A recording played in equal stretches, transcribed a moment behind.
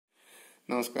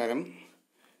നമസ്കാരം.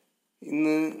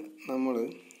 ഇന്ന് നമ്മൾ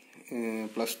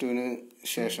പ്ലസ് ടുവിന്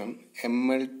ശേഷം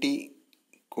MLT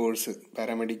കോഴ്സ്,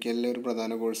 പാരാമെഡിക്കലിലെ ഒരു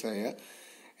പ്രധാന കോഴ്സായ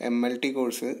MLT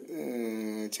കോഴ്സ്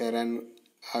ചേരാൻ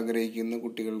ആഗ്രഹിക്കുന്ന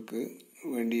കുട്ടികൾക്ക്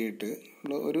വേണ്ടിയിട്ട്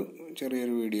ഉള്ള ഒരു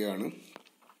ചെറിയൊരു വീഡിയോ ആണ്.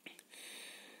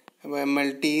 അപ്പോൾ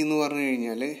MLT എന്ന് പറഞ്ഞു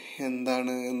കഴിഞ്ഞാൽ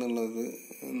എന്താണ് എന്നുള്ളത്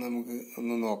നമുക്ക്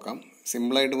ഒന്ന് നോക്കാം.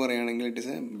 സിമ്പിളായിട്ട് പറയുകയാണെങ്കിൽ it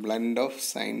is A blend of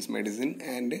science, medicine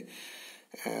and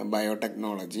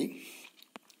biotechnology.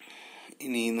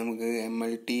 ഇനി നമുക്ക്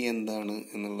MLT എന്താണ്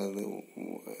എന്നുള്ളത്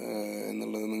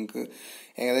നിങ്ങൾക്ക്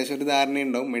ഏകദേശം ഒരു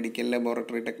ധാരണയുണ്ടാവും. മെഡിക്കൽ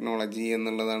ലബോറട്ടറി ടെക്നോളജി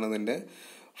എന്നുള്ളതാണ് ഇതിൻ്റെ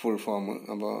ഫുൾ ഫോം.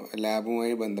 അപ്പോൾ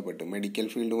ലാബുമായി ബന്ധപ്പെട്ട്, മെഡിക്കൽ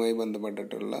ഫീൽഡുമായി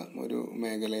ബന്ധപ്പെട്ടിട്ടുള്ള ഒരു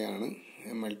മേഖലയാണ്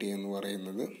MLT എന്ന്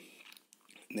പറയുന്നത്.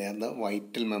 They are the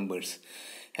vital members.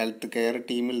 Health care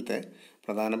ടീമിലത്തെ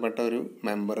പ്രധാനപ്പെട്ട ഒരു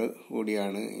മെമ്പർ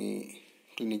കൂടിയാണ് ഈ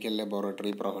ക്ലിനിക്കൽ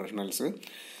ലബോറട്ടറി പ്രൊഫഷണൽസ്.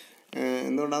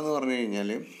 എന്തുകൊണ്ടാണെന്ന് പറഞ്ഞു കഴിഞ്ഞാൽ,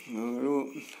 ഒരു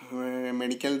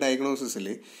മെഡിക്കൽ ഡയഗ്നോസിസിൽ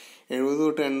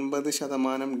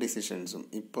 70-80% ഡിസിഷൻസും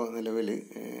ഇപ്പോൾ നിലവിൽ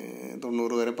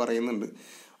 90 വരെ പറയുന്നുണ്ട്.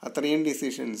 അത്രയും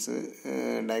ഡിസിഷൻസ്,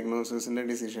 ഡയഗ്നോസിസിൻ്റെ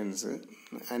ഡിസിഷൻസ്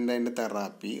ആൻഡ് അതിൻ്റെ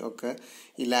തെറാപ്പി ഒക്കെ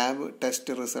ഈ ലാബ്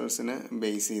ടെസ്റ്റ് റിസൾട്ട്സിനെ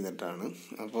ബേസ് ചെയ്തിട്ടാണ്.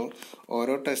 അപ്പോൾ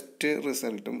ഓരോ ടെസ്റ്റ്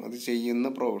റിസൾട്ടും അത് ചെയ്യുന്ന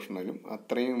പ്രൊഫഷണലും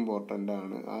അത്രയും ഇമ്പോർട്ടൻ്റ്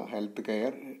ആണ് ആ ഹെൽത്ത്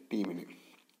കെയർ ടീമിന്.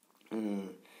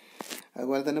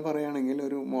 അതുപോലെ തന്നെ പറയുകയാണെങ്കിൽ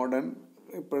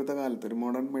ഇപ്പോഴത്തെ കാലത്ത് ഒരു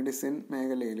മോഡേൺ മെഡിസിൻ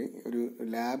മേഖലയിൽ ഒരു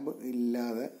ലാബ്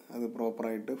ഇല്ലാതെ അത്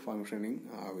പ്രോപ്പറായിട്ട് ഫങ്ഷനിങ്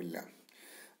ആവില്ല.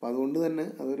 അപ്പം അതുകൊണ്ട് തന്നെ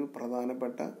അതൊരു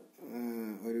പ്രധാനപ്പെട്ട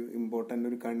ഒരു ഇമ്പോർട്ടൻ്റ്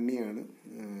ഒരു കണ്ണിയാണ്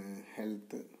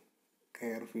ഹെൽത്ത്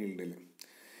കെയർ ഫീൽഡിൽ.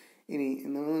 ഇനി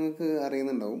നിങ്ങൾക്ക്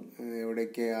അറിയുന്നുണ്ടാവും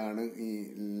എവിടെയൊക്കെയാണ് ഈ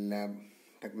ലാബ്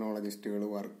ടെക്നോളജിസ്റ്റുകൾ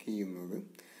വർക്ക് ചെയ്യുന്നത്.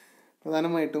 പ്രധാന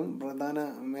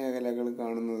മേഖലകൾ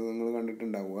കാണുന്നത് നിങ്ങൾ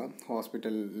കണ്ടിട്ടുണ്ടാവുക.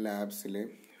 ഹോസ്പിറ്റൽ ലാബ്സിൽ,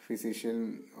 ഫിസിഷ്യൻ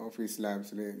ഓഫീസ്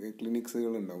ലാബ്സിൽ,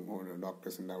 ക്ലിനിക്സുകൾ ഉണ്ടാവും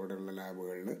ഡോക്ടേഴ്സിൻ്റെ അവിടെയുള്ള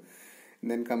ലാബുകളിൽ.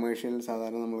 ദെൻ കമേഴ്ഷ്യൽ,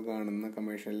 സാധാരണ നമ്മൾ കാണുന്ന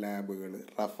കമേഴ്ഷ്യൽ ലാബുകൾ,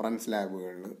 റഫറൻസ്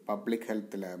ലാബുകളിൽ, പബ്ലിക്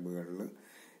ഹെൽത്ത് ലാബുകളിൽ,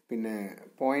 പിന്നെ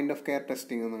പോയിന്റ് ഓഫ് കെയർ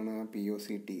ടെസ്റ്റിംഗ് എന്നാണ്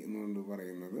POCT എന്നുകൊണ്ട്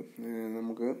പറയുന്നത്.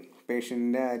 നമുക്ക്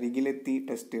പേഷ്യൻ്റെ അരികിലെത്തി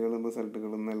ടെസ്റ്റുകളും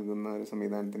റിസൾട്ടുകളും നൽകുന്ന ഒരു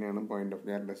സംവിധാനത്തിനെയാണ് പോയിന്റ് ഓഫ്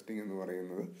കെയർ ടെസ്റ്റിംഗ് എന്ന്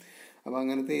പറയുന്നത്. അപ്പോൾ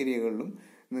അങ്ങനത്തെ ഏരിയകളിലും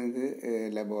നിങ്ങൾക്ക്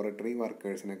ലബോറട്ടറി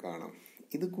വർക്കേഴ്സിനെ കാണാം.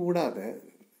 ഇത് കൂടാതെ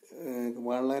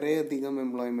വളരെയധികം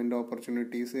എംപ്ലോയ്മെൻറ്റ്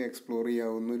ഓപ്പർച്യൂണിറ്റീസ് എക്സ്പ്ലോർ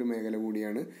ചെയ്യാവുന്ന ഒരു മേഖല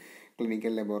കൂടിയാണ്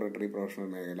ക്ലിനിക്കൽ ലബോറട്ടറി പ്രൊഫഷണൽ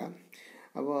മേഖല.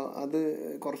 അപ്പോൾ അത്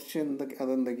കുറച്ച്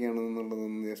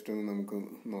അതെന്തൊക്കെയാണെന്നുള്ളതൊന്ന് ജസ്റ്റ് ഒന്ന് നമുക്ക്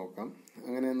നോക്കാം.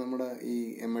 അങ്ങനെ നമ്മുടെ ഈ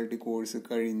MLT കോഴ്സ്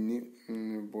കഴിഞ്ഞ്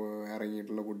ഇപ്പോൾ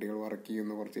ഇറങ്ങിയിട്ടുള്ള കുട്ടികൾ വർക്ക്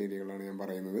ചെയ്യുന്ന കുറച്ച് ഏരിയകളാണ് ഞാൻ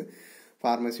പറയുന്നത്.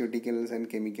 Pharmaceuticals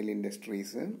and chemical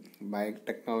industries,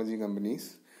 biotechnology companies,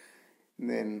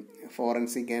 then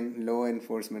forensic and law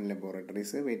enforcement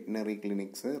laboratories, veterinary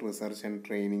clinics, research and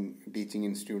training teaching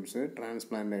institutes,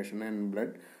 transplantation and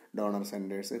blood donor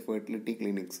centers, fertility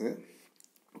clinics,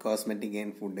 cosmetic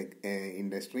and food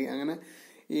industry. അങ്ങനെ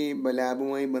ഈ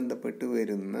ലാബുമായി ബന്ധപ്പെട്ട്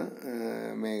വരുന്ന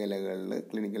മേഖലകളിൽ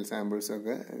clinical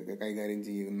സാമ്പിൾസൊക്കെ കൈകാര്യം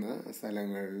ചെയ്യുന്ന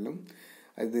സ്ഥലങ്ങളിലും,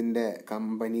 ഇതിൻ്റെ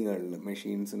കമ്പനികളിൽ,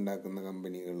 മെഷീൻസ് ഉണ്ടാക്കുന്ന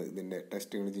കമ്പനികൾ, ഇതിൻ്റെ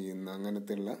ടെസ്റ്റുകൾ ചെയ്യുന്ന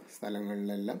അങ്ങനത്തെയുള്ള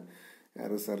സ്ഥലങ്ങളിലെല്ലാം,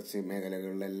 റിസർച്ച്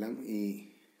മേഖലകളിലെല്ലാം ഈ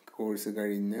കോഴ്സ്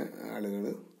കഴിഞ്ഞ ആളുകൾ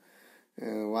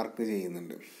വർക്ക്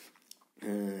ചെയ്യുന്നുണ്ട്.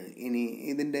 ഇനി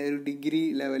ഇതിൻ്റെ ഒരു ഡിഗ്രി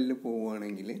ലെവലിൽ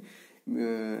പോവുകയാണെങ്കിൽ,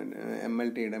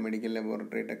 MLTയുടെ മെഡിക്കൽ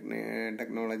ലബോറട്ടറി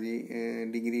ടെക്നോളജി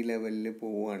ഡിഗ്രി ലെവലിൽ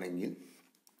പോവുകയാണെങ്കിൽ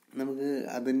നമുക്ക്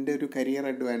അതിൻ്റെ ഒരു കരിയർ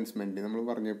അഡ്വാൻസ്മെൻറ്റ്, നമ്മൾ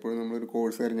പറഞ്ഞപ്പോഴും നമ്മളൊരു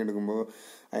കോഴ്സ് തിരഞ്ഞെടുക്കുമ്പോൾ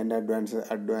അതിൻ്റെ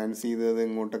അഡ്വാൻസ് ചെയ്തത്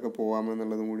എങ്ങോട്ടൊക്കെ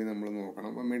പോകാമെന്നുള്ളതും കൂടി നമ്മൾ നോക്കണം.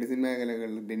 അപ്പോൾ മെഡിസിൻ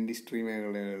മേഖലകളിൽ, ഡെൻറ്റിസ്ട്രി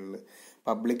മേഖലകളിൽ,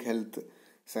 പബ്ലിക് ഹെൽത്ത്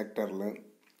സെക്ടറിൽ,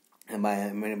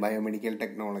 biomedical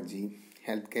technology,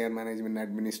 health care management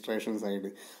administration side,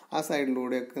 ആ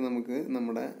സൈഡിലൂടെയൊക്കെ നമുക്ക്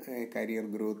നമ്മുടെ കരിയർ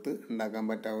ഗ്രോത്ത് ഉണ്ടാക്കാൻ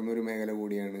പറ്റാവുന്ന ഒരു മേഖല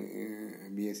കൂടിയാണ്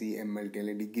BScMLT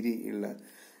അല്ലെങ്കിൽ ഡിഗ്രി ഉള്ള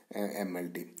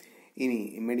MLT. ഇനി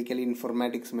മെഡിക്കൽ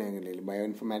ഇൻഫോർമാറ്റിക്സ് മേഖലയിൽ, ബയോ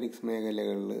ഇൻഫോർമാറ്റിക്സ്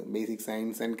മേഖലകളിൽ basic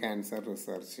science and cancer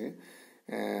research,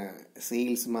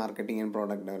 sales, marketing and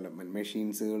product development,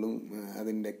 മെഷീൻസുകളും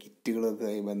അതിൻ്റെ കിറ്റുകളൊക്കെ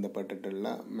ആയി ബന്ധപ്പെട്ടിട്ടുള്ള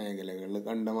മേഖലകളിൽ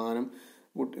കണ്ടമാനം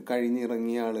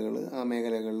കഴിഞ്ഞിറങ്ങിയ ആളുകൾ ആ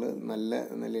മേഖലകളിൽ നല്ല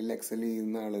നിലയിൽ എക്സൽ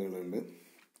ചെയ്യുന്ന ആളുകളുണ്ട്.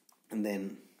 Then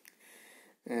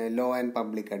law and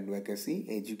public advocacy,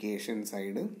 education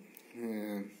side,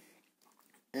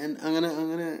 അങ്ങനെ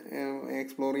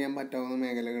എക്സ്പ്ലോർ ചെയ്യാൻ പറ്റാവുന്ന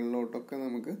മേഖലകളിലോട്ടൊക്കെ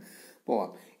നമുക്ക്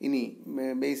പോവാം. ഇനി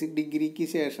ബേസിക് ഡിഗ്രിക്ക്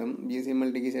ശേഷം,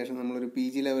 BScMLTക്ക് ശേഷം നമ്മളൊരു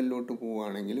PG ലെവലിലോട്ട്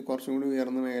പോവുകയാണെങ്കിൽ കുറച്ചും കൂടി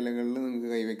ഉയർന്ന മേഖലകളിൽ നിങ്ങൾക്ക്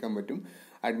കൈവയ്ക്കാൻ പറ്റും.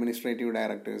 Administrative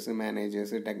directors,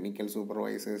 managers, technical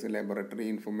supervisors, laboratory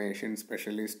information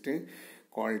specialist,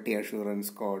 quality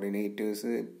assurance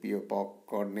coordinators, POC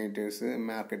coordinators,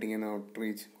 marketing and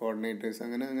outreach coordinators,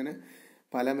 അങ്ങനെ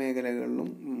പല മേഖലകളിലും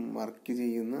വർക്ക്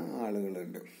ചെയ്യുന്ന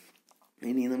ആളുകളുണ്ട്.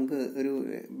 ഇനി നമുക്ക് ഒരു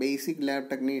ബേസിക് ലാബ്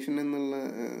ടെക്നീഷ്യൻ എന്നുള്ള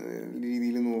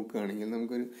രീതിയിൽ നോക്കുകയാണെങ്കിൽ,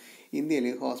 നമുക്കൊരു ഇന്ത്യയിൽ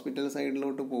ഹോസ്പിറ്റൽ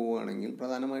സൈഡിലോട്ട് പോവുകയാണെങ്കിൽ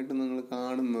പ്രധാനമായിട്ടും നിങ്ങൾ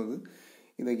കാണുന്നത്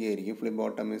ഇതൊക്കെയായിരിക്കും.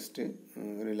 ഫ്ലിബോട്ടമിസ്റ്റ്,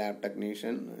 ഒരു ലാബ്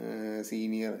ടെക്നീഷ്യൻ,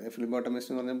 സീനിയർ.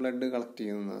 ഫ്ലിബോട്ടമിസ്റ്റ് എന്ന് പറഞ്ഞാൽ ബ്ലഡ് കളക്ട്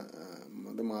ചെയ്യുന്ന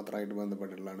അത് മാത്രമായിട്ട്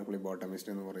ബന്ധപ്പെട്ടിട്ടുള്ളതാണ്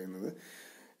ഫ്ലിബോട്ടമിസ്റ്റ് എന്ന് പറയുന്നത്.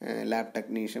 Lab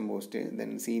technician post,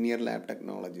 then senior lab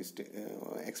technologist,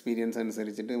 experience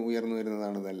അനുസരിച്ചിട്ട് ഉയർന്നു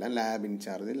വരുന്നതാണ് ഇതെല്ലാം. Lab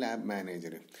in charge, lab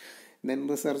manager. Then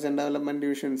research and development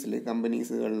ഡിവിഷൻസിൽ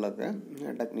കമ്പനീസുകളിലൊക്കെ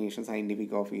technician,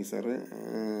 scientific officer,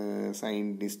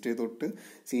 scientist തൊട്ട്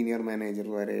സീനിയർ മാനേജർ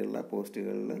വരെയുള്ള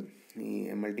പോസ്റ്റുകളിൽ ഈ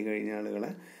MLT കഴിഞ്ഞ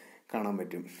ആളുകളെ കാണാൻ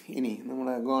പറ്റും. ഇനി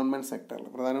നമ്മുടെ ഗവൺമെൻറ് സെക്ടറിൽ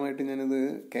പ്രധാനമായിട്ടും ഞാനിത്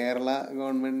കേരള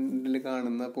ഗവൺമെൻറ്റിൽ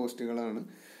കാണുന്ന പോസ്റ്റുകളാണ്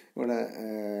ഇവിടെ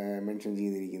മെൻഷൻ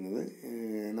ചെയ്തിരിക്കുന്നത്.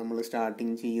 നമ്മൾ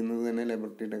സ്റ്റാർട്ടിങ് ചെയ്യുന്നത് തന്നെ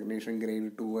ലബോറട്ടറി ടെക്നീഷ്യൻ ഗ്രേഡ്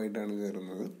 2 ആയിട്ടാണ്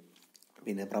കയറുന്നത്.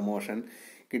 പിന്നെ പ്രൊമോഷൻ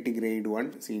കിട്ടി grade 1,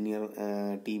 senior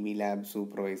TB lab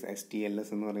supervisor, STLS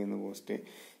എന്ന് പറയുന്ന post,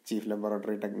 chief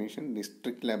laboratory technician,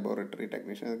 district laboratory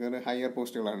technician, അതൊക്കെ ഒരു ഹയർ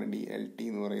പോസ്റ്റുകളാണ്, DLT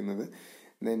എന്ന് പറയുന്നത്.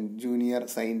 Then junior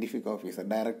scientific officer,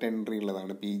 direct entry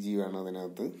ഉള്ളതാണ്, PG വേണം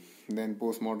അതിനകത്ത്. Then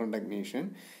postmortem technician.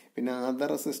 പിന്നെ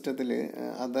അതർ സിസ്റ്റത്തിൽ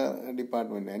other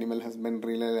department, animal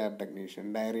ഹസ്ബൻഡറിയിലെ lab technician,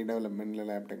 diary ഡെവലപ്മെൻറ്റിലെ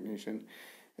lab technician,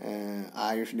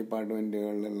 Ayush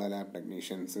ഡിപ്പാർട്ട്മെൻറ്റുകളിലുള്ള lab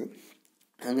technicians.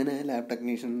 അങ്ങനെ ലാബ്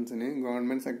ടെക്നീഷ്യൻസിന്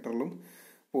ഗവൺമെൻറ് സെക്ടറിലും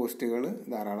പോസ്റ്റുകൾ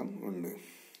ധാരാളം ഉണ്ട്.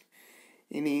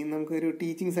 ഇനി നമുക്കൊരു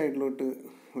ടീച്ചിങ് സൈഡിലോട്ട്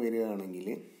വരികയാണെങ്കിൽ,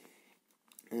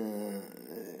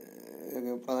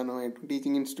 പ്രധാനമായിട്ടും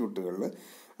ടീച്ചിങ് ഇൻസ്റ്റിറ്റ്യൂട്ടുകളിൽ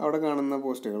അവിടെ കാണുന്ന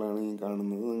പോസ്റ്റുകളാണ് ഈ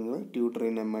കാണുന്നത്. നിങ്ങൾ ട്യൂട്ടർ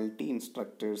ഇൻ MLT,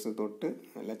 ഇൻസ്ട്രക്ടേഴ്സ് തൊട്ട്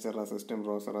lecture assistant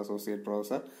professor, associate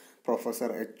professor,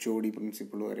 professor, HOD,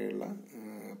 principal വരെയുള്ള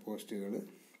പോസ്റ്റുകൾ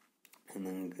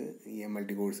നിങ്ങൾക്ക് ഈ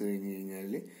MLT കോഴ്സ് കഴിഞ്ഞ്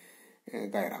കഴിഞ്ഞാൽ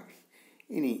കയറാം.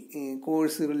 ഇനി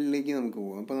കോഴ്സുകളിലേക്ക് നമുക്ക്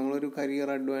പോകാം. അപ്പോൾ നമ്മളൊരു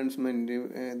കരിയർ അഡ്വാൻസ്മെൻറ്റ്,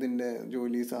 ഇതിൻ്റെ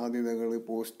ജോലി സാധ്യതകൾ,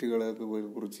 പോസ്റ്റുകളൊക്കെ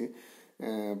കുറിച്ച്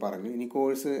പറഞ്ഞു. ഇനി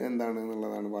കോഴ്സ്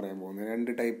എന്താണെന്നുള്ളതാണ് പറയാൻ പോകുന്നത്.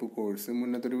 2 ടൈപ്പ് കോഴ്സ്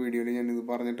മുന്നത്തെ ഒരു വീഡിയോയിൽ ഞാനിത്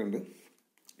പറഞ്ഞിട്ടുണ്ട്.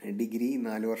 ഡിഗ്രി,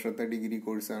 4 വർഷത്തെ ഡിഗ്രി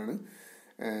കോഴ്സാണ്.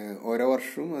 ഓരോ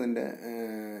വർഷവും അതിൻ്റെ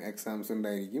എക്സാംസ്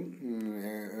ഉണ്ടായിരിക്കും.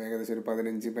 ഏകദേശം ഒരു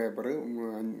 15 പേപ്പർ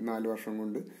 4 വർഷം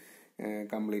കൊണ്ട്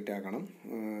കംപ്ലീറ്റ് ആക്കണം.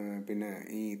 പിന്നെ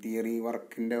ഈ തിയറി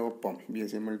വർക്കിൻ്റെ ഒപ്പം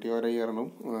BScMLT ഓരോ ഇയറിനും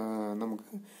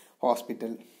നമുക്ക്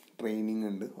ഹോസ്പിറ്റൽ ട്രെയിനിങ്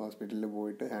ഉണ്ട്. ഹോസ്പിറ്റലിൽ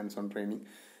പോയിട്ട് ഹാൻഡ്സ് ഓൺ ട്രെയിനിങ്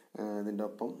ഇതിൻ്റെ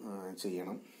ഒപ്പം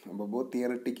ചെയ്യണം. അപ്പോൾ ബോത്ത്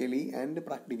തിയറിറ്റിക്കലി ആൻഡ്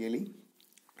പ്രാക്ടിക്കലി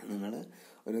നിങ്ങൾ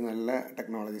ഒരു നല്ല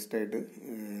ടെക്നോളജിസ്റ്റായിട്ട്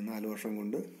 4 വർഷം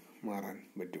കൊണ്ട് മാറാൻ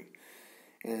പറ്റും.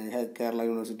 കേരള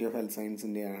യൂണിവേഴ്സിറ്റി ഓഫ് ഹെൽത്ത്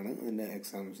സയൻസിൻ്റെയാണ് ഇതിൻ്റെ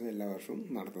എക്സാംസ് എല്ലാ വർഷവും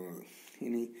നടത്തുന്നത്.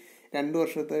 ഇനി 2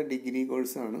 വർഷത്തെ ഡിഗ്രി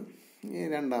കോഴ്സാണ്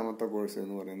രണ്ടാമത്തെ കോഴ്സ്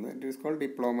എന്ന് പറയുന്നത്. It is called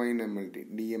diploma in MLT,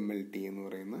 DMLT എന്ന്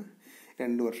പറയുന്ന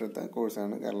 2 വർഷത്തെ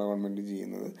കോഴ്സാണ് കേരള ഗവൺമെൻറ്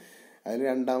ചെയ്യുന്നത്. അതിൽ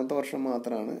 2ാമത്തെ വർഷം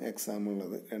മാത്രമാണ് എക്സാം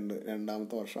ഉള്ളത്.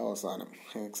 രണ്ടാമത്തെ വർഷം അവസാനം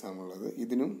എക്സാം ഉള്ളത്.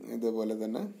 ഇതിനും ഇതുപോലെ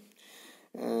തന്നെ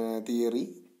തിയറി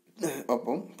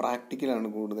ഒപ്പം പ്രാക്ടിക്കലാണ്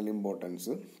കൂടുതൽ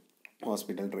ഇമ്പോർട്ടൻസ്.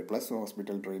 ഹോസ്പിറ്റൽ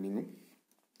ട്രെയിനിങ്ങും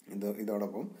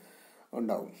ഇതോടൊപ്പം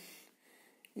ഉണ്ടാവും.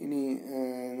 ഇനി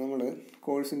നമ്മൾ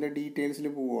കോഴ്സിൻ്റെ ഡീറ്റെയിൽസിൽ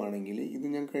പോവുകയാണെങ്കിൽ, ഇത്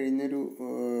ഞാൻ കഴിഞ്ഞൊരു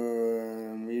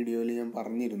വീഡിയോയിൽ ഞാൻ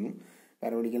പറഞ്ഞിരുന്നു.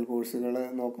 പാരാമെഡിക്കൽ കോഴ്സുകൾ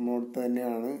നോക്കുന്നിടത്ത്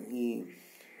തന്നെയാണ് ഈ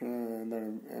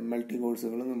MLT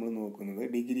കോഴ്സുകൾ നമ്മൾ നോക്കുന്നത്.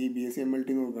 ഡിഗ്രി BScMLT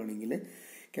നോക്കുകയാണെങ്കിൽ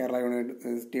കേരള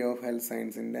യൂണിവേഴ്സിറ്റി ഓഫ് ഹെൽത്ത്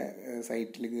സയൻസിൻ്റെ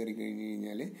സൈറ്റിൽ കയറി കഴിഞ്ഞ്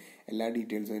കഴിഞ്ഞാൽ എല്ലാ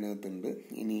ഡീറ്റെയിൽസും അതിനകത്തുണ്ട്.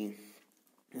 ഇനി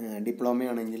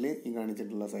ഡിപ്ലോമയാണെങ്കിൽ ഈ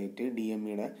കാണിച്ചിട്ടുള്ള site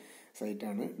DMEയുടെ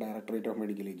സൈറ്റാണ്, directorate of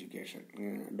medical education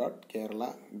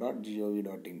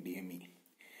 .kerala.gov.in DME.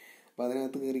 അപ്പോൾ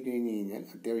അതിനകത്ത് കയറി കഴിഞ്ഞ് കഴിഞ്ഞാൽ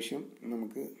അത്യാവശ്യം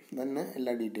നമുക്ക് തന്നെ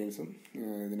എല്ലാ ഡീറ്റെയിൽസും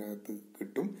ഇതിനകത്ത്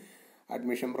കിട്ടും.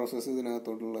 അഡ്മിഷൻ പ്രോസസ്സ്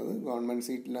ഇതിനകത്തോട്ടുള്ളത് ഗവൺമെൻറ്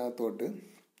സീറ്റിനകത്തോട്ട്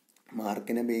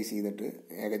മാർക്കിനെ ബേസ് ചെയ്തിട്ട്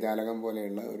ഏകജാലകം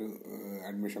പോലെയുള്ള ഒരു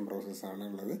അഡ്മിഷൻ പ്രോസസ്സാണ്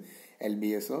ഉള്ളത്.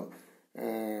 LBSO,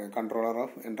 കൺട്രോളർ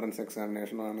ഓഫ് എൻട്രൻസ്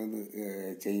എക്സാമിനേഷനോ ആണ് ഇത്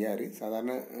ചെയ്യാറ്.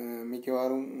 സാധാരണ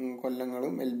മിക്കവാറും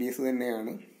കൊല്ലങ്ങളും LBS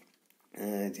തന്നെയാണ്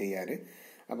ചെയ്യാറ്.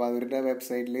 അപ്പോൾ അവരുടെ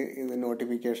വെബ്സൈറ്റിൽ ഇത്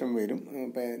നോട്ടിഫിക്കേഷൻ വരും.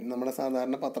 ഇപ്പം നമ്മുടെ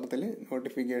സാധാരണ പത്രത്തിൽ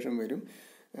നോട്ടിഫിക്കേഷൻ വരും.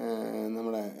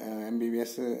 നമ്മുടെ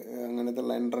MBBS അങ്ങനത്തെ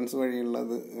ഉള്ള എൻട്രൻസ്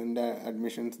വഴിയുള്ളത് എൻ്റെ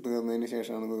അഡ്മിഷൻസ് തീർന്നതിന്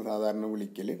ശേഷമാണ് ഇത് സാധാരണ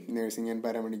വിളിക്കൽ. നഴ്സിംഗ് ആൻഡ്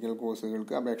പാരാമെഡിക്കൽ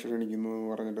കോഴ്സുകൾക്ക് അപേക്ഷ ക്ഷണിക്കുന്നു എന്ന്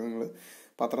പറഞ്ഞിട്ട് നിങ്ങൾ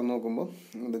പത്രം നോക്കുമ്പോൾ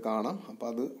ഇത് കാണാം. അപ്പോൾ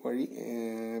അത് വഴി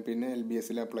പിന്നെ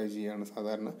LBSൽ അപ്ലൈ ചെയ്യുകയാണ്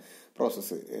സാധാരണ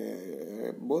പ്രോസസ്സ്.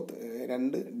 ബോത്ത്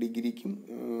 2 ഡിഗ്രിക്കും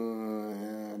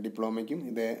ഡിപ്ലോമയ്ക്കും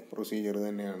ഇതേ പ്രൊസീജിയർ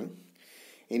തന്നെയാണ്.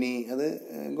 ഇനി അത്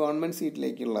ഗവൺമെൻറ്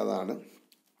സീറ്റിലേക്കുള്ളതാണ്.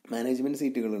 മാനേജ്മെൻറ്റ്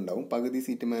സീറ്റുകളുണ്ടാവും. പകുതി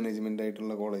സീറ്റ് മാനേജ്മെൻ്റ്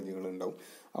ആയിട്ടുള്ള കോളേജുകളുണ്ടാവും.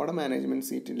 അവിടെ മാനേജ്മെൻറ്റ്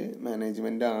സീറ്റിൽ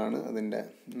മാനേജ്മെൻ്റ് ആണ് അതിൻ്റെ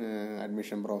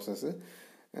അഡ്മിഷൻ പ്രോസസ്സ്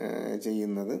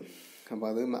ചെയ്യുന്നത്. അപ്പോൾ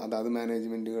അതാത്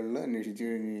മാനേജ്മെൻറ്റുകളിൽ അന്വേഷിച്ച്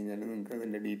കഴിഞ്ഞ് കഴിഞ്ഞാൽ നിങ്ങൾക്ക്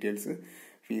അതിൻ്റെ ഡീറ്റെയിൽസ്,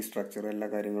 ഫീസ് സ്ട്രക്ചർ, എല്ലാ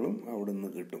കാര്യങ്ങളും അവിടെ നിന്ന്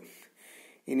കിട്ടും.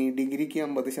 ഇനി ഡിഗ്രിക്ക്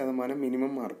 50%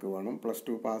 മിനിമം മാർക്ക് വേണം.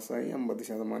 +2 പാസ്സായി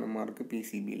 50% മാർക്ക്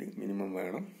PCBയിൽ മിനിമം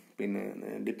വേണം. പിന്നെ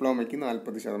ഡിപ്ലോമയ്ക്ക്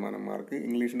 40% മാർക്ക്.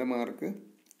 ഇംഗ്ലീഷിൻ്റെ മാർക്ക്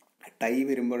ടൈ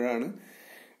വരുമ്പോഴാണ്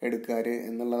എടുക്കാറ്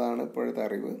എന്നുള്ളതാണ് ഇപ്പോഴത്തെ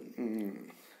അറിവ്.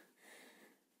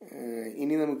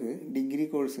 ഇനി നമുക്ക് ഡിഗ്രി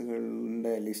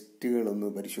കോഴ്സുകളുടെ ലിസ്റ്റുകളൊന്ന്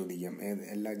പരിശോധിക്കാം.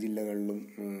 എല്ലാ ജില്ലകളിലും,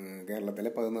 കേരളത്തിലെ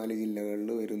 14 ജില്ലകളിൽ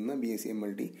വരുന്ന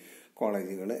BScMLT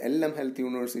കോളേജുകൾ എല്ലാം ഹെൽത്ത്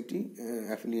യൂണിവേഴ്സിറ്റി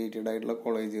അഫിലിയേറ്റഡ് ആയിട്ടുള്ള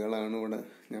കോളേജുകളാണ് ഇവിടെ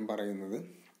ഞാൻ പറയുന്നത്.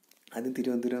 അത്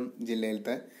തിരുവനന്തപുരം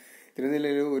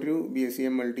ജില്ലയിൽ ഒരു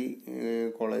BScMLT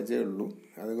കോളേജേ ഉള്ളൂ.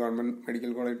 അത് ഗവൺമെൻറ്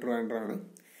മെഡിക്കൽ കോളേജ് ട്രിവാൻഡ്രമാണ്.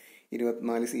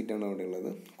 24 സീറ്റാണ് അവിടെ ഉള്ളത്.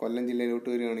 കൊല്ലം ജില്ലയിലോട്ട്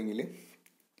വരികയാണെങ്കിൽ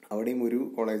അവിടെയും ഒരു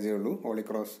കോളേജേ ഉള്ളൂ, holy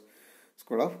cross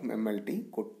school of MLT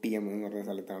Kottiyam എന്ന് പറഞ്ഞ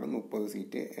സ്ഥലത്താണ്. 30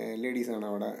 സീറ്റ് ലേഡീസാണ്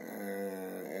അവിടെ.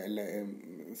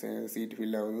 സീറ്റ്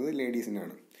ഫില്ലാവുന്നത്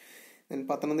ലേഡീസിനാണ്.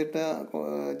 പത്തനംതിട്ട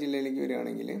ജില്ലയിലേക്ക്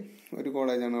വരികയാണെങ്കിൽ ഒരു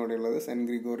കോളേജാണ് അവിടെ ഉള്ളത്, cent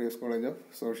Gregorios college of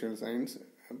social science,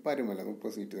 Parumala,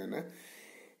 30 seat തന്നെ.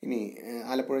 ഇനി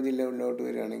ആലപ്പുഴ ജില്ലയിലോട്ട്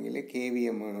വരികയാണെങ്കിൽ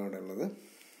KVM ആണ് അവിടെ ഉള്ളത്,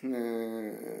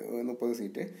 30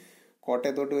 സീറ്റ്.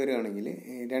 കോട്ടയത്തോട്ട് വരികയാണെങ്കിൽ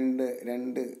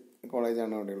രണ്ട്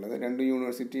കോളേജാണ് അവിടെ ഉള്ളത്. 2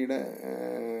 യൂണിവേഴ്സിറ്റിയുടെ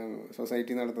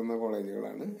സൊസൈറ്റി നടത്തുന്ന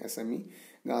കോളേജുകളാണ്. SME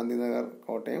Gandhinagar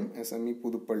Kottayam, SME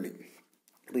Puthuppally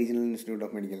regional institute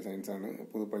of medical science ആണ്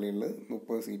പുതുപ്പള്ളിയിൽ,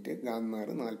 30 സീറ്റ്. ഗാന്ധിനഗർ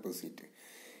 40 സീറ്റ്.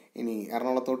 ഇനി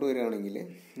എറണാകുളത്തോട്ട് വരികയാണെങ്കിൽ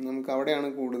നമുക്ക് അവിടെയാണ്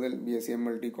കൂടുതൽ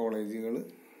BScMLT കോളേജുകൾ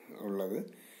ഉള്ളത്.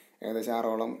 ഏകദേശം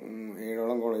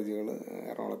 7ഓളം കോളേജുകൾ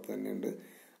എറണാകുളത്ത് തന്നെയുണ്ട്.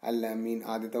 അല്ലമീൻ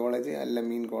ആദ്യത്തെ college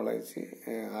Allameen college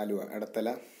Aluva Edathala,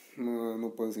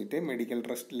 30 seat. Medical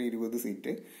ട്രസ്റ്റിൽ 20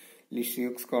 seat.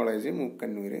 ലിഷ്യൂക്സ് college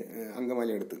Mookkannoor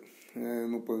Angamaly അടുത്ത്,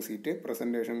 30 seat.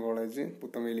 Presentation college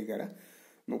Puthamelikkara,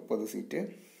 30 seat.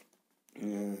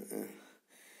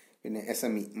 പിന്നെ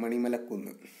SME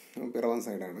മണിമലക്കുന്ന് പിറവം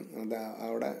സൈഡാണ്, അത്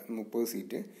അവിടെ 30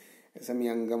 seat. SME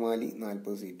Angamaly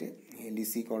 40 seat.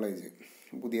 Lissy college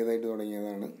പുതിയതായിട്ട്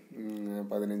തുടങ്ങിയതാണ്,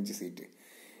 15 സീറ്റ്.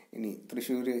 ഇനി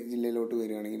തൃശ്ശൂർ ജില്ലയിലോട്ട്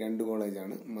വരികയാണെങ്കിൽ 2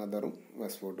 കോളേജാണ്, മദറും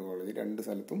വെസ്റ്റ്ഫോർട്ട് കോളേജ്, 2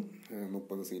 സ്ഥലത്തും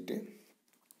 30 സീറ്റ്.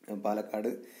 പാലക്കാട്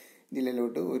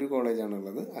ജില്ലയിലോട്ട് ഒരു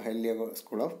കോളേജാണുള്ളത്, Ahalya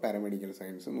school of paramedical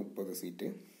science, 30 seat.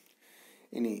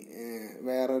 ഇനി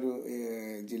വേറൊരു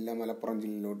ജില്ല മലപ്പുറം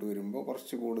ജില്ലയിലോട്ട് വരുമ്പോൾ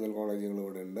കുറച്ച് കൂടുതൽ കോളേജുകൾ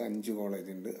ഇവിടെ ഉണ്ട്. 5 കോളേജ്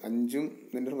ഉണ്ട്.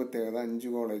 ഇതിൻ്റെ ഒരു പ്രത്യേകത, 5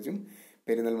 കോളേജും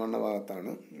പെരിന്തൽമണ്ണ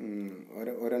ഭാഗത്താണ്.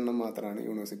 ഒരെണ്ണം മാത്രമാണ്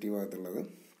യൂണിവേഴ്സിറ്റി ഭാഗത്തുള്ളത്.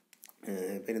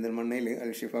 പെരിന്തൽമണ്ണയിൽ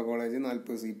Alshifa college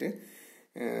 40 seat,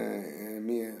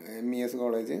 MES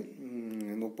college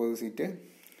 30 seat,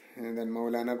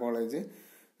 Maulana college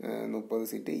 30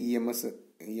 seat,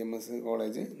 EMS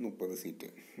college 30 seat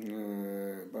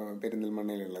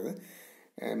പെരിന്തൽമണ്ണയിലുള്ളത്.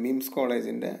 MIMS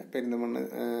കോളേജിൻ്റെ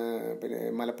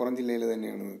മലപ്പുറം ജില്ലയിൽ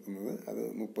തന്നെയാണ് നിൽക്കുന്നത്, അത്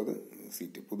 30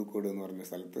 സീറ്റ്, പുതുക്കോട് എന്ന് പറഞ്ഞ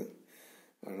സ്ഥലത്ത്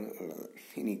ആണ് ഉള്ളത്.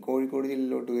 ഇനി കോഴിക്കോട്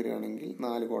ജില്ലയിലോട്ട് വരികയാണെങ്കിൽ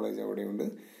 4 കോളേജ് അവിടെയുണ്ട്.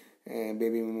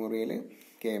 ബേബി മെമ്മോറിയൽ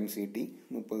KMCT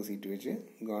 30 സീറ്റ് വെച്ച്,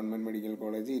 government medical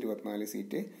college 24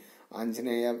 seat,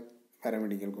 Anjaneya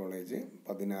paramedical college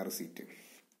 16 seat.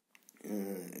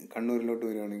 കണ്ണൂരിലോട്ട്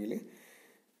വരികയാണെങ്കിൽ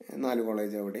 4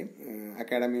 കോളേജ് അവിടെയും.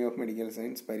 Academy of medical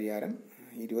science Pariyaram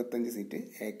 25 seat.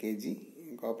 AKG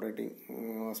cooperative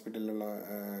ഹോസ്പിറ്റലിലുള്ള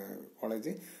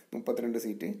college 32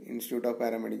 seat. Institute of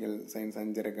paramedical science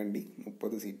Anjarakandy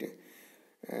 30 seat.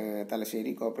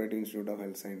 Thalassery cooperative institute of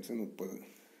health science 30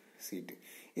 seat.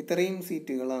 ഇത്രയും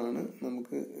സീറ്റുകളാണ്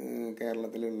നമുക്ക്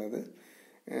കേരളത്തിലുള്ളത്.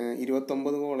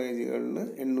 29 കോളേജുകളിൽ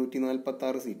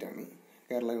 846 സീറ്റാണ്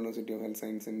Kerala university of health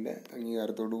സയൻസിൻ്റെ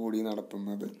അംഗീകാരത്തോടു കൂടി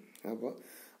നടത്തുന്നത്. അപ്പോൾ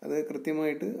അത്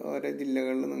കൃത്യമായിട്ട് ഓരോ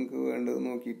ജില്ലകളിൽ നമുക്ക് വേണ്ടത്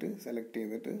നോക്കിയിട്ട് സെലക്ട്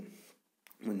ചെയ്തിട്ട്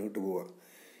മുന്നോട്ട് പോവുക.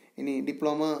 ഇനി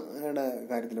ഡിപ്ലോമയുടെ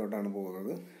കാര്യത്തിലോട്ടാണ്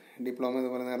പോകുന്നത്. ഡിപ്ലോമ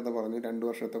ഇതുപോലെ നേരത്തെ പറഞ്ഞു 2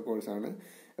 വർഷത്തെ കോഴ്സാണ്.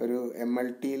 ഒരു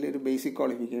MLTയിൽ ഒരു ബേസിക്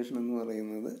ക്വാളിഫിക്കേഷൻ എന്ന്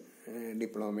പറയുന്നത്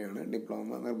ഡിപ്ലോമയാണ്.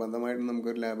 ഡിപ്ലോമ നിർബന്ധമായിട്ടും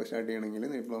നമുക്കൊരു ലാബ് സ്റ്റാർട്ട് ചെയ്യണമെങ്കിൽ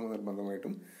ഡിപ്ലോമ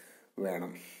നിർബന്ധമായിട്ടും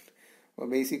വേണം. അപ്പോൾ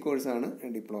ബേസിക് കോഴ്സാണ്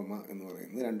ഡിപ്ലോമ എന്ന്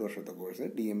പറയുന്നത്. 2 വർഷത്തെ കോഴ്സ്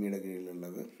DMEയുടെ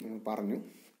കീഴിലുള്ളത്. നമ്മൾ പറഞ്ഞു,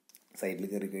 സൈറ്റിൽ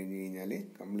കയറി കഴിഞ്ഞ് കഴിഞ്ഞാൽ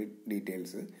കംപ്ലീറ്റ്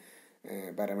ഡീറ്റെയിൽസ്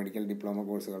പാരാമെഡിക്കൽ ഡിപ്ലോമ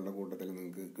കോഴ്സുകളുടെ കൂട്ടത്തിൽ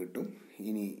നിങ്ങൾക്ക് കിട്ടും.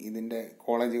 ഇനി ഇതിൻ്റെ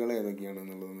കോളേജുകൾ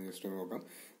ഏതൊക്കെയാണെന്നുള്ളതെന്ന് ജസ്റ്റ് നോക്കാം.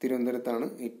 തിരുവനന്തപുരത്താണ്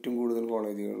ഏറ്റവും കൂടുതൽ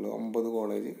കോളേജുകൾ, 9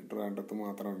 കോളേജ് ട്രിവാൻഡ്രത്ത്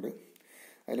മാത്രമുണ്ട്.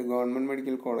 അതിൽ government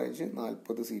medical college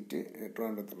 40 seat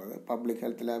ട്രിവാൻഡ്രത്തുള്ളത്, public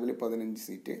health ലാബിൽ 15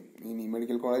 സീറ്റ്. ഇനി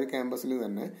മെഡിക്കൽ കോളേജ് ക്യാമ്പസിൽ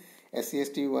തന്നെ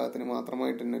SC/ST വിഭാഗത്തിന്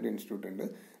മാത്രമായിട്ട് തന്നെ ഒരു ഇൻസ്റ്റിറ്റ്യൂട്ട് ഉണ്ട്,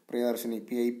 പ്രിയദർശിനി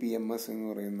PIPMS എന്ന്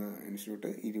പറയുന്ന institute,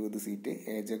 20 seat.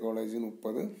 AJ college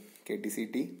 30,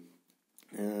 KTCT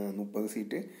 30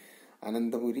 seat,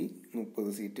 Ananthapuri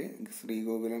 30 seat,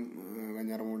 Sree Gokulam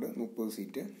Venjaramoodu 30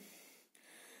 seat,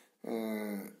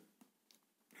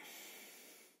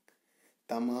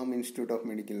 തമാം institute of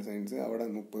medical science അവിടെ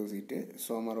 30 seat.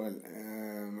 Somervell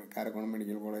Karakonam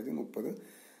medical college 30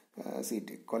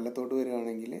 seat. കൊല്ലത്തോട്ട്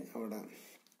വരികയാണെങ്കിൽ അവിടെ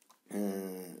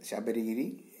ശബരിഗിരി,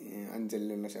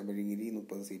 അഞ്ചലിലുള്ള ശബരിഗിരി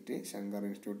 30 സീറ്റ്. ശങ്കർ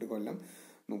ഇൻസ്റ്റിറ്റ്യൂട്ട് കൊല്ലം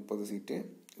 30 സീറ്റ്.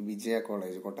 വിജയ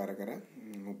കോളേജ് കൊട്ടാരക്കര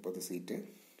 30 സീറ്റ്.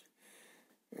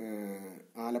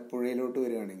 ആലപ്പുഴയിലോട്ട്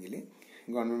വരികയാണെങ്കിൽ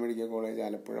government medical college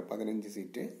Alappuzha 15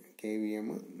 seat. KVM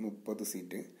 30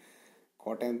 seat.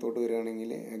 കോട്ടയത്തോട്ട്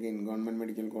വരികയാണെങ്കിൽ again government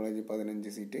medical college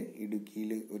 15 seat.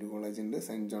 ഇടുക്കിയിൽ ഒരു കോളേജുണ്ട്,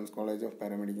 saint John's college of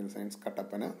paramedical science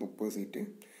Kattappana 30 seat.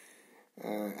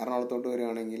 എറണാകുളത്തോട്ട്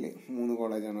വരികയാണെങ്കിൽ 3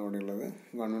 കോളേജാണ് അവിടെ ഉള്ളത്.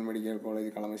 Government medical college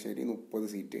Kalamassery 30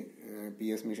 seat.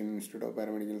 PS mission institute of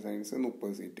paramedical science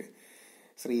 30 seat.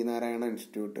 Sreenarayana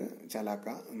institute ചലാക്ക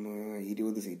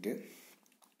 20 seat.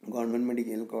 Government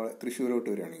medical college Thrissur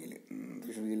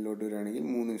ജില്ലയിലോട്ട് വരികയാണെങ്കിൽ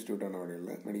 3 ഇൻസ്റ്റിറ്റ്യൂട്ടാണ് അവിടെ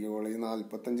ഉള്ളത്. മെഡിക്കൽ കോളേജ്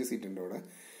 45 സീറ്റ് ഉണ്ട് അവിടെ.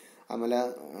 അമല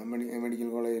മെഡിക്കൽ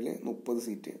കോളേജിൽ 30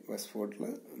 സീറ്റ്. West ഫോർട്ടിൽ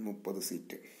 30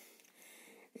 seat.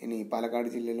 ഇനി പാലക്കാട്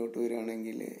ജില്ലയിലോട്ട്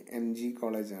വരികയാണെങ്കിൽ MG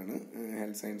കോളേജാണ്,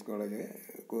 health science college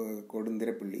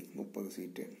Kodunthirapully 30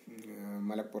 seat.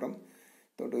 Malappuram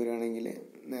തൊട്ട് വരികയാണെങ്കിൽ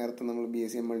നേരത്തെ നമ്മൾ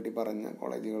BScMLT പറഞ്ഞ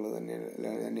കോളേജുകൾ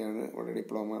തന്നെയാണ് ഇവിടെ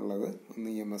ഡിപ്ലോമ ഉള്ളത്. ഒന്ന്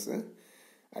EMS,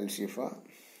 അൽഷിഫ,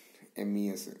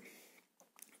 MES.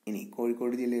 ഇനി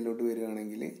കോഴിക്കോട് ജില്ലയിലോട്ട്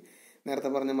വരികയാണെങ്കിൽ നേരത്തെ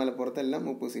പറഞ്ഞ മലപ്പുറത്തെല്ലാം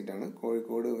 30 സീറ്റാണ്.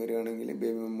 കോഴിക്കോട് വരികയാണെങ്കിൽ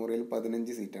ബേബി മെമ്മോറിയൽ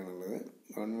 15 സീറ്റാണുള്ളത്.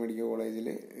 ഗവൺമെൻറ് മെഡിക്കൽ കോളേജിൽ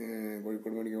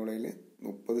കോഴിക്കോട് മെഡിക്കൽ കോളേജിൽ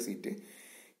 30 സീറ്റ്.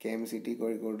 KMCT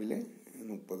കോഴിക്കോടിൽ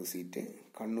 30 seat.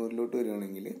 കണ്ണൂരിലോട്ട്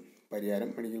വരികയാണെങ്കിൽ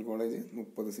Pariyaram medical college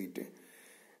 30 seat.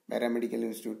 Paramedical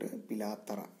institute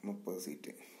Pilathara 30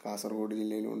 seat. Kasaragod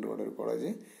ജില്ലയിലുണ്ട് ഇവിടെ ഒരു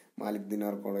college, Malik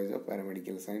dinar college of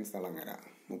paramedical science Thalangara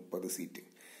 30 seat.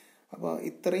 അപ്പോൾ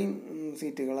ഇത്രയും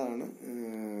സീറ്റുകളാണ്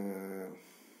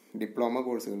ഡിപ്ലോമ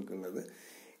കോഴ്സുകൾക്കുള്ളത്.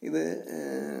 ഇത്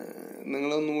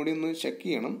നിങ്ങളൊന്നുകൂടി ഒന്ന് ചെക്ക്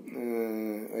ചെയ്യണം.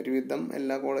 ഒരുവിധം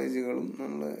എല്ലാ കോളേജുകളും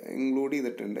നമ്മൾ ഇൻക്ലൂഡ്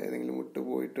ചെയ്തിട്ടുണ്ട്. ഏതെങ്കിലും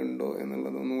വിട്ടുപോയിട്ടുണ്ടോ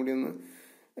എന്നുള്ളത് ഒന്നുകൂടി ഒന്ന്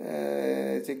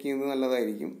ചെക്ക് ചെയ്യുന്നത്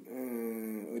നല്ലതായിരിക്കും.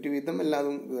 ഒരുവിധം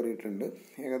എല്ലാതും കയറിയിട്ടുണ്ട്.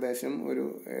 ഏകദേശം ഒരു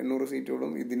 800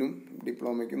 സീറ്റോളം ഇതിനും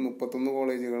ഡിപ്ലോമയ്ക്കും 31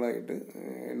 കോളേജുകളായിട്ട്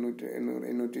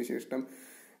 800 ശേഷം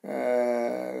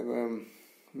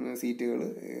സീറ്റുകൾ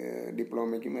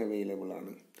ഡിപ്ലോമയ്ക്കും അവൈലബിൾ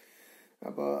ആണ്.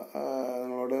 അപ്പോൾ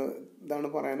നിങ്ങളോട് ഇതാണ്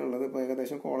പറയാനുള്ളത്. ഇപ്പോൾ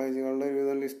ഏകദേശം കോളേജുകളുടെ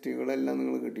വിവിധ ലിസ്റ്റുകളെല്ലാം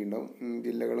നിങ്ങൾ കിട്ടിയിട്ടുണ്ടാവും.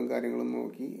 ജില്ലകളും കാര്യങ്ങളും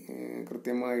നോക്കി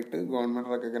കൃത്യമായിട്ട്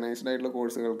ഗവൺമെൻറ് റെക്കഗ്നൈസ്ഡ് ആയിട്ടുള്ള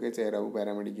കോഴ്സുകൾക്ക് ചേരാവൂ.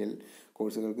 പാരാമെഡിക്കൽ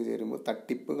കോഴ്സുകൾക്ക് ചേരുമ്പോൾ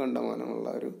തട്ടിപ്പ് കണ്ടമാനമുള്ള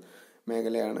ഒരു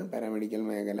മേഖലയാണ് പാരാമെഡിക്കൽ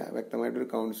മേഖല. വ്യക്തമായിട്ടൊരു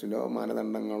കൗൺസിലോ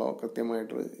മാനദണ്ഡങ്ങളോ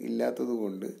കൃത്യമായിട്ട് ഇല്ലാത്തത്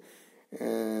കൊണ്ട്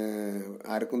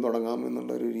ആർക്കും തുടങ്ങാം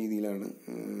എന്നുള്ളൊരു രീതിയിലാണ്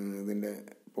ഇതിൻ്റെ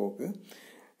പോക്ക്.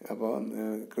 അപ്പോൾ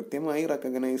കൃത്യമായി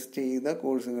റെക്കഗ്നൈസ് ചെയ്ത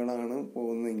കോഴ്സുകളാണ്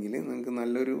പോകുന്നതെങ്കിൽ നിങ്ങൾക്ക്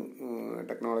നല്ലൊരു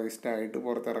ടെക്നോളജിസ്റ്റായിട്ട്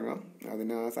പുറത്തിറങ്ങാം.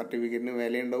 അതിന് ആ സർട്ടിഫിക്കറ്റിന്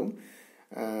വിലയുണ്ടാവും.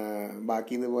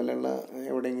 ബാക്കി ഇതുപോലെയുള്ള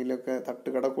എവിടെയെങ്കിലുമൊക്കെ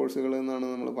തട്ടുകട കോഴ്സുകൾ എന്നാണ്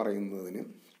നമ്മൾ പറയുന്നതിന്.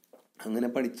 അങ്ങനെ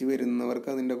പഠിച്ചു വരുന്നവർക്ക്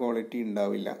അതിൻ്റെ ക്വാളിറ്റി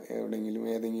ഉണ്ടാവില്ല.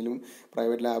 ഏതെങ്കിലും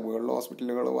പ്രൈവറ്റ് ലാബുകളിലോ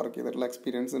ഹോസ്പിറ്റലുകളിലോ വർക്ക് ചെയ്തിട്ടുള്ള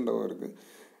എക്സ്പീരിയൻസ് ഉണ്ടാവും അവർക്ക്.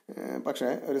 പക്ഷേ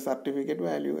ഒരു സർട്ടിഫിക്കറ്റ്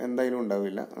വാല്യൂ എന്തായാലും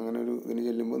ഉണ്ടാവില്ല. അങ്ങനെ ഒരു ഇതിന്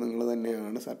ചെല്ലുമ്പോൾ നിങ്ങൾ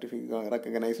തന്നെയാണ്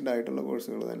റെക്കഗ്നൈസ്ഡ് ആയിട്ടുള്ള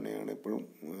കോഴ്സുകൾ തന്നെയാണ് എപ്പോഴും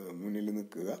മുന്നിൽ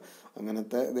നിൽക്കുക.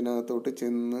 അങ്ങനത്തെ ഇതിനകത്തോട്ട്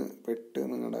ചെന്ന് പെട്ട്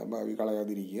നിങ്ങളുടെ ഭാവി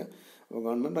കളയാതിരിക്കുക. അപ്പോൾ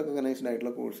ഗവൺമെൻറ് റെക്കഗ്നൈസ്ഡ്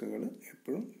ആയിട്ടുള്ള കോഴ്സുകൾ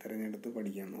എപ്പോഴും തിരഞ്ഞെടുത്ത്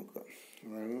പഠിക്കാൻ നോക്കുക.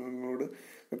 അതാണ് നിങ്ങളോട്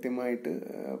കൃത്യമായിട്ട്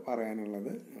പറയാനുള്ളത്.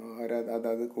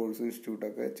 അതായത് കോഴ്സ്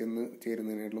ഇൻസ്റ്റിറ്റ്യൂട്ടൊക്കെ ചെന്ന്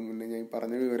ചേരുന്നതിനായിട്ടുള്ള മുന്നേ ഞാൻ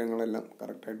പറഞ്ഞ വിവരങ്ങളെല്ലാം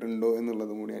കറക്റ്റായിട്ടുണ്ടോ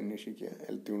എന്നുള്ളതും കൂടി അന്വേഷിക്കുക.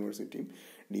 ഹെൽത്ത് യൂണിവേഴ്സിറ്റിയും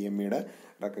DMEയുടെ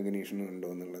റെക്കഗ്നീഷനും ഉണ്ടോ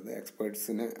എന്നുള്ളത്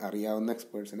അറിയാവുന്ന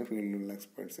എക്സ്പേർട്സിനെ, ഫീൽഡിലുള്ള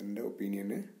എക്സ്പേർട്സിൻ്റെ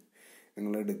ഒപ്പീനിയന്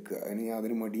നിങ്ങൾ എടുക്കുക. അതിന്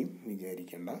യാതൊരു മടിയും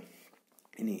വിചാരിക്കേണ്ട.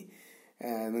 ഇനി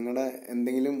നിങ്ങളുടെ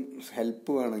എന്തെങ്കിലും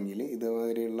ഹെൽപ്പ് വേണമെങ്കിൽ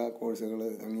ഇതുമാതിരിയുള്ള കോഴ്സുകൾ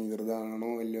അംഗീകൃതമാണോ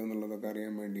അല്ലയോ എന്നുള്ളതൊക്കെ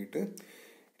അറിയാൻ വേണ്ടിയിട്ട്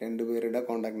 2 പേരുടെ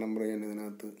കോൺടാക്ട് നമ്പർ ഞാൻ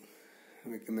ഇതിനകത്ത്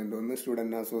വെക്കുന്നുണ്ട്. ഒന്ന്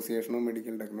student association of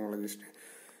medical technologist,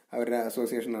 അവരുടെ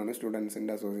അസോസിയേഷനാണ്,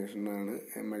 സ്റ്റുഡൻസിൻ്റെ അസോസിയേഷനാണ്.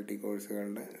 MLT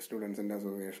കോഴ്സുകളുടെ സ്റ്റുഡൻസിൻ്റെ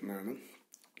അസോസിയേഷനാണ്.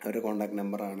 അവരുടെ കോൺടാക്ട്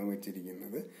നമ്പറാണ്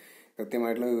വെച്ചിരിക്കുന്നത്.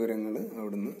 കൃത്യമായിട്ടുള്ള വിവരങ്ങൾ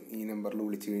അവിടുന്ന് ഈ നമ്പറിൽ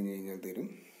വിളിച്ചു കഴിഞ്ഞാൽ തരും.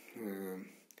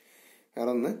 വേറെ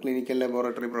ഒന്ന് ക്ലിനിക്കൽ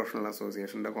ലബോറട്ടറി പ്രൊഫഷണൽ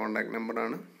അസോസിയേഷൻ്റെ കോൺടാക്ട്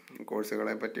നമ്പറാണ്.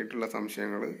 കോഴ്സുകളെ പറ്റിയിട്ടുള്ള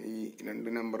സംശയങ്ങൾ ഈ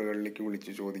 2 നമ്പറുകളിലേക്ക്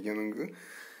വിളിച്ച് ചോദിക്കാൻ നിങ്ങൾക്ക്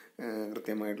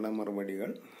കൃത്യമായിട്ടുള്ള മറുപടികൾ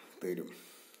തരും.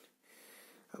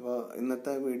 അപ്പോൾ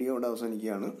ഇന്നത്തെ വീഡിയോ ഇവിടെ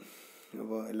അവസാനിക്കുകയാണ്.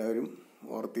 അപ്പോൾ എല്ലാവരും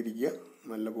ഓർത്തിരിക്കുക,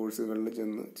 നല്ല കോഴ്സുകളിൽ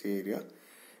ചെന്ന് ചേരുക.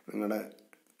 നിങ്ങളുടെ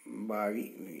ഭാവി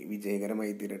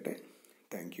വിജയകരമായി തീരട്ടെ.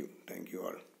 Thank you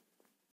all.